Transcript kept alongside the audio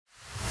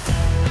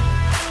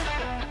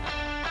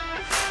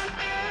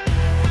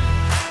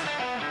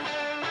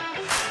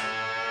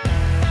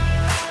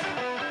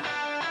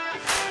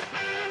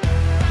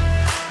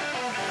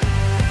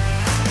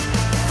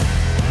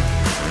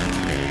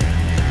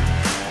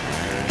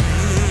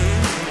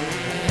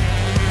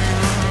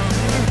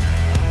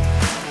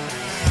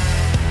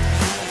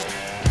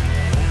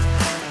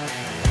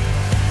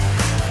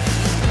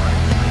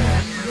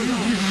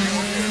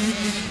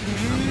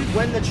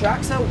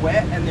they're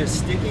wet and they're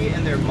sticky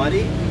and they're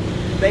muddy,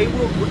 they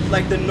will,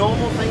 like the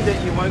normal thing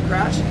that you won't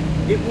crash,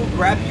 it will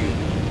grab you.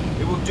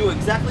 It will do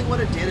exactly what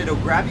it did. It'll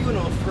grab you and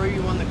it'll throw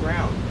you on the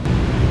ground.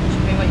 Show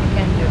me what you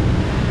can do.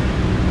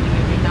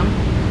 You dumb?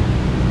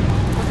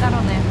 Put that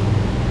on there.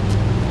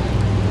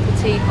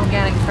 Petite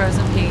organic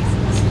frozen peas.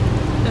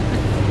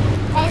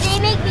 And they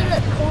make me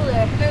look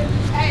cooler.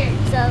 Hey,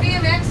 so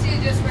BMX,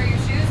 you just wear your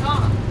shoes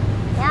on.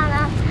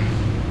 Yeah,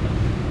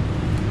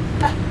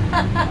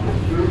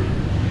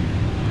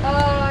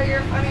 Oh, you're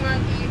a funny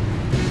monkey.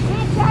 I'm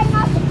gonna try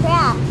not to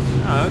crash.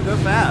 Oh, go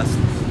fast.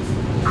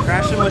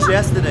 Crashing was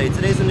yesterday.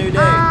 Today's a new day.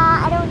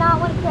 I do not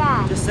want to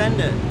crash. Just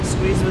send it.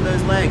 Squeeze with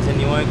those legs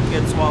and you won't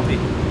get swampy.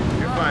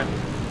 You're fine.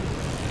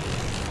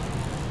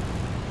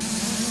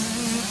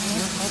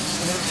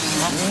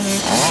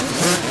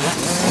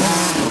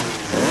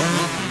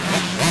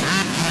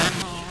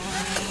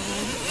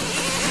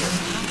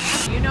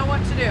 You know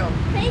what to do.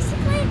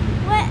 Basically,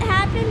 what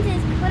happens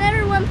is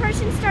whenever one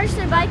person starts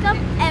their bike up,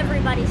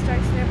 everybody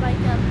starts their bike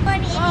up.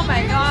 Oh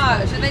my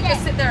gosh, and they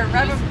just sit there and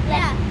rev them.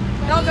 Yeah.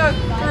 Don't go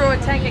through a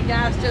tank of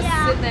gas just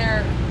sitting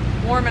there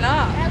warming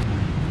up.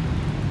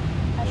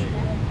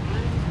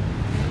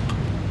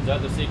 Is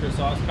that the secret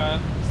sauce, Kyle?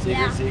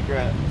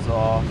 Secret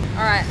sauce.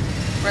 All right,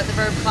 we're at the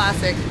Vurb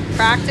Classic.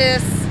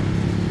 Practice,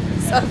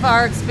 so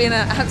far it's been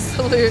an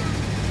absolute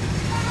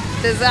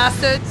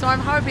disaster. So I'm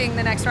hoping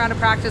the next round of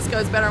practice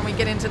goes better and we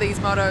get into these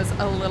motos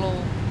a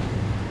little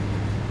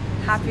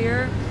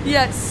happier.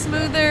 Yeah,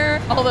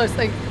 smoother, all those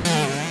things.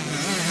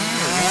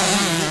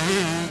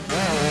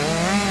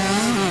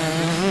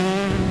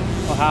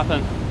 What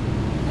happened?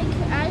 I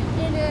crashed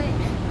in it,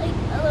 like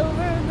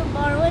over the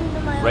bar window.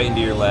 Right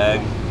into your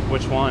leg.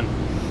 Which one?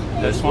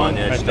 This one,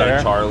 yeah, right she's got there?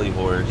 a Charlie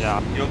horse.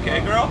 Yeah. You okay,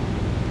 girl?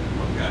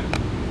 Okay.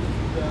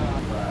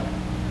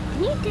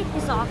 Can you take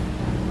this off?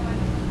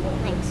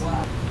 Thanks.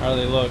 How do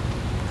they look?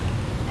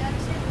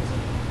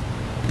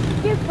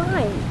 You're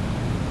fine.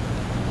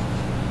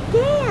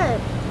 Damn!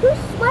 Who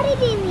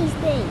sweated in these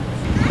things?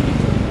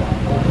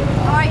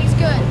 Alright, he's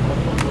good.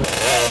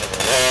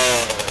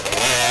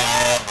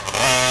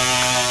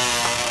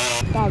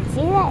 Dad,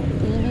 see that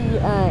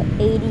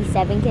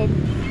 87 kid?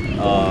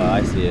 Oh,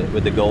 I see it.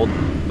 With the gold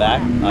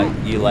back?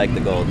 You like the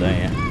gold, don't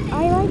you?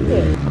 I like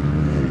it.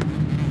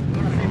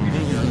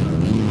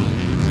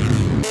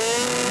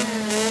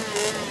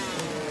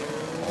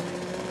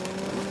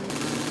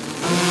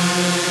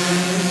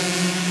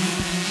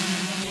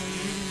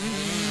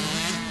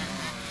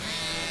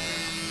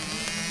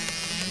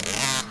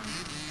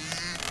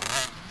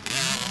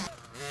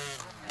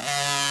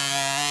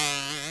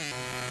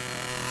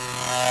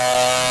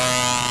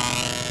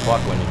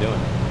 Walk when you're doing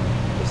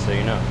it, just so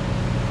you know.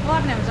 Well,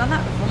 I've never done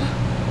that before.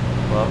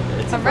 Well,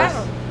 it's I'm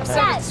rattled. I've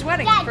started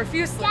sweating Dad,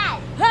 profusely.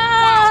 Dad,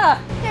 Ah!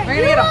 Here, We're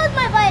you gonna get hold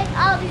my bike,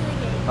 I'll do the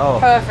game. Oh.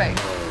 Perfect.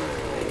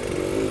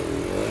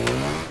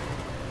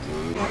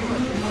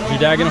 Is your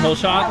dad getting a whole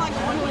shot?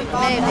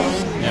 Maybe.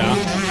 Yeah.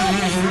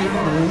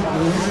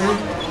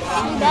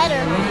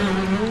 Better.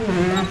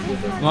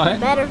 What?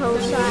 Better whole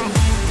shot.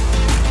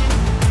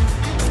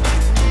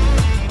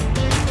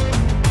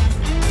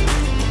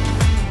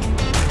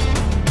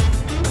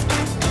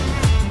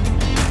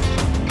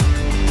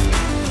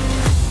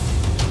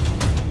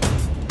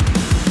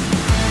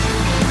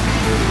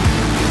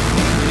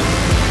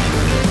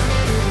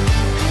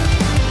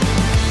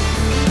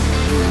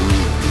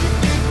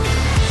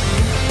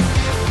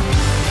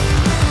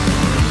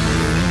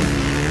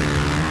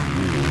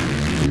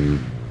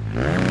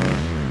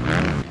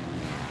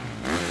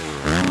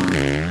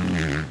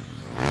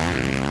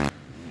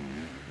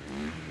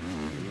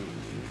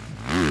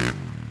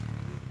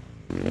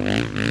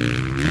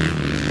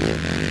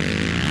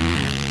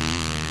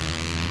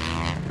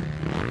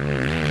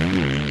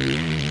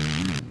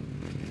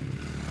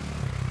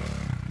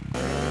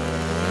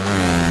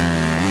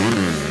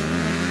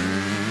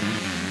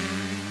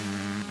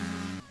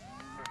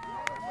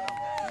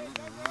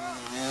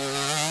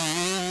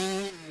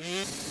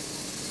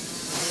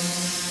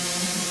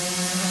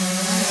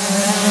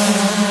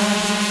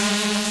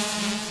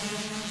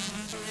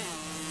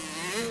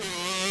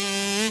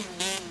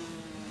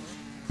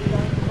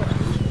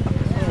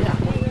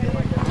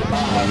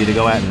 You to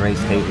go out and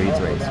race Tate Reed's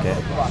race, okay?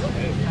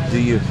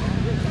 Do you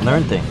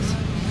learn things?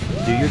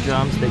 Do your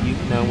jumps that you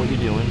know what you're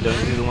doing.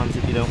 Don't do the ones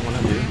that you don't want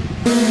to do.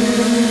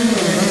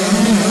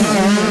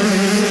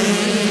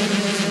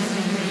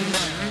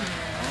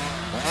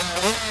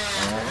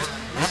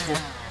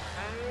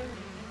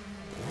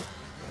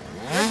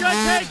 You're good,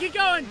 Tate. Keep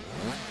going.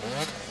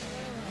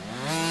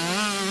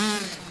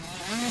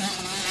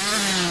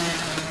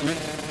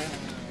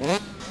 Well,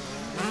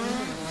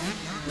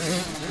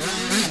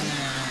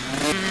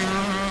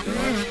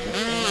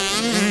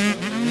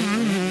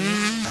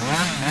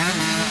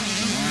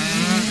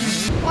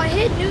 I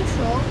hit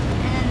neutral,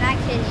 and then that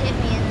kid hit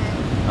me, and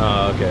then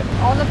Oh, okay.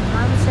 all the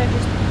permits are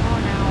just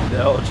blown out.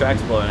 The whole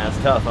track's blowing. That's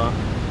tough, huh?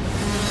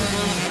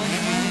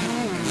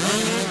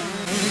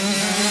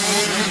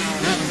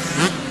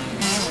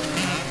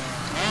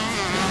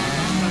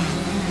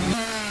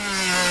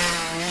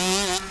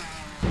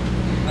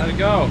 How'd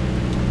it go?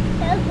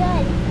 That was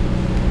good.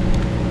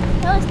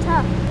 That was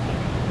tough.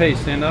 Pace,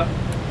 stand up.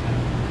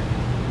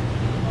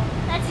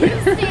 That's you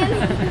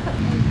standing.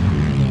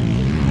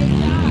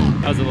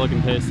 How's it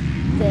looking, Pace?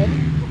 Good.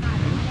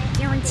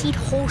 Guaranteed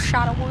whole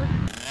shot award.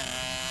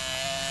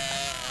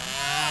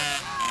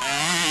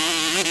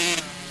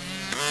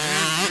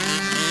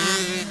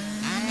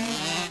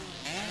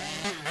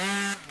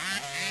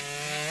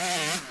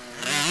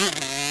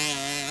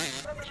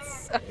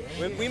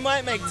 We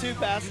might make 2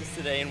 passes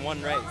today in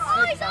one race.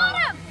 Oh, I got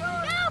him!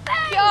 Go,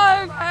 Paige!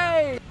 Go,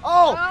 Paige!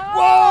 Oh!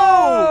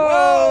 Whoa!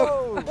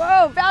 Whoa!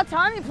 Whoa, about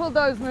time you pulled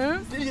those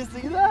moves. Did you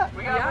see that?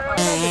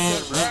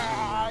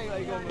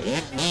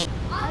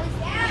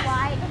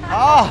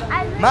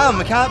 Oh, Mom,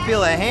 I can't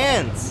feel her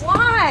hands.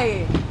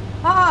 Why?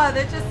 Oh,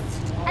 they're just...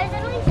 I was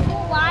literally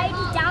full wide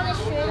down the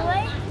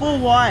straightaway. Full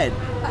wide.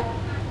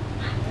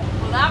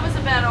 Well, that was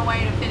a better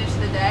way to finish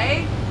the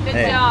day. Good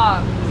Hey,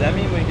 job. Does that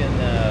mean we can,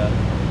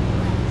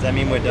 does that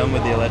mean we're done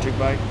with the electric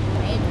bike?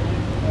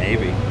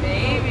 Maybe.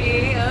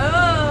 Baby,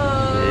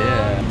 oh.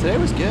 Yeah. Today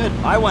was good.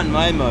 I won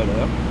my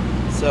moto.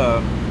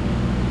 So,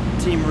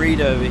 Team Reed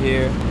over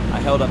here,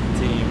 I held up the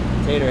team.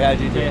 Tater, how'd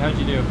you do? Hey, how'd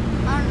you do?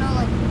 I don't know,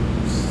 like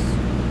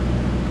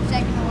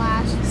second to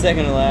last.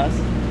 Second to last.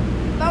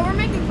 But we're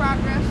making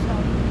progress,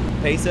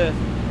 so. Pacer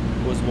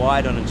was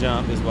wide on a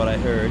jump, is what I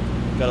heard.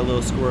 Got a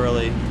little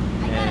squirrely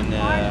and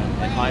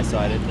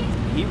high-sided.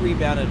 He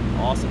rebounded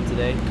awesome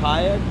today.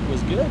 Kaya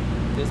was good.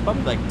 There's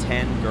probably like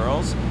 10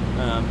 girls,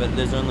 but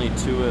there's only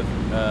 2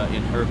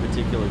 in her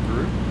particular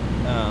group.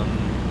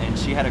 And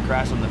she had a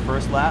crash on the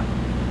first lap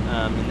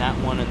in that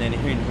one, and then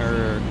in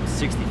her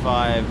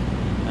 65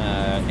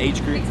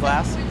 age group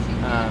class,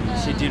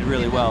 she did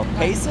really well.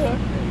 Pacer,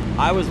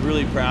 I was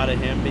really proud of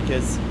him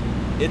because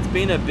it's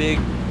been a big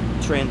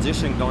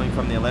transition going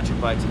from the electric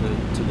bike to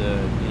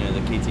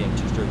the KTM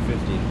 2-stroke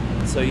 50.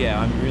 So yeah,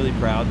 I'm really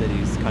proud that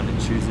he's kind of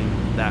choosing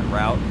that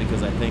route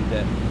because I think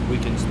that we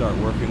can start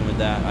working with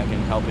that. I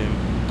can help him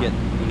get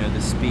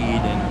the speed,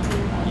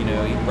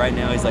 and right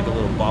now he's like a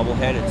little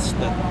bobblehead. It's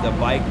the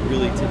bike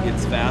really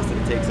it's fast and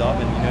it takes off,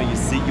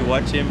 and you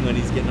watch him when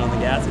he's getting on the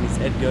gas and his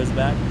head goes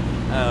back.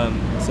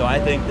 So I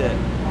think that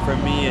for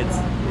me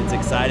it's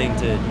exciting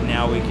to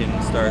now we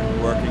can start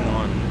working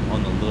on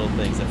the little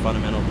things, the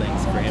fundamental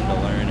things for him to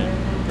learn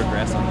and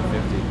progress on the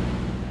 50.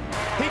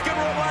 He can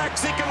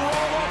relax, he can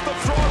roll off the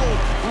throttle.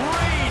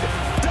 Reed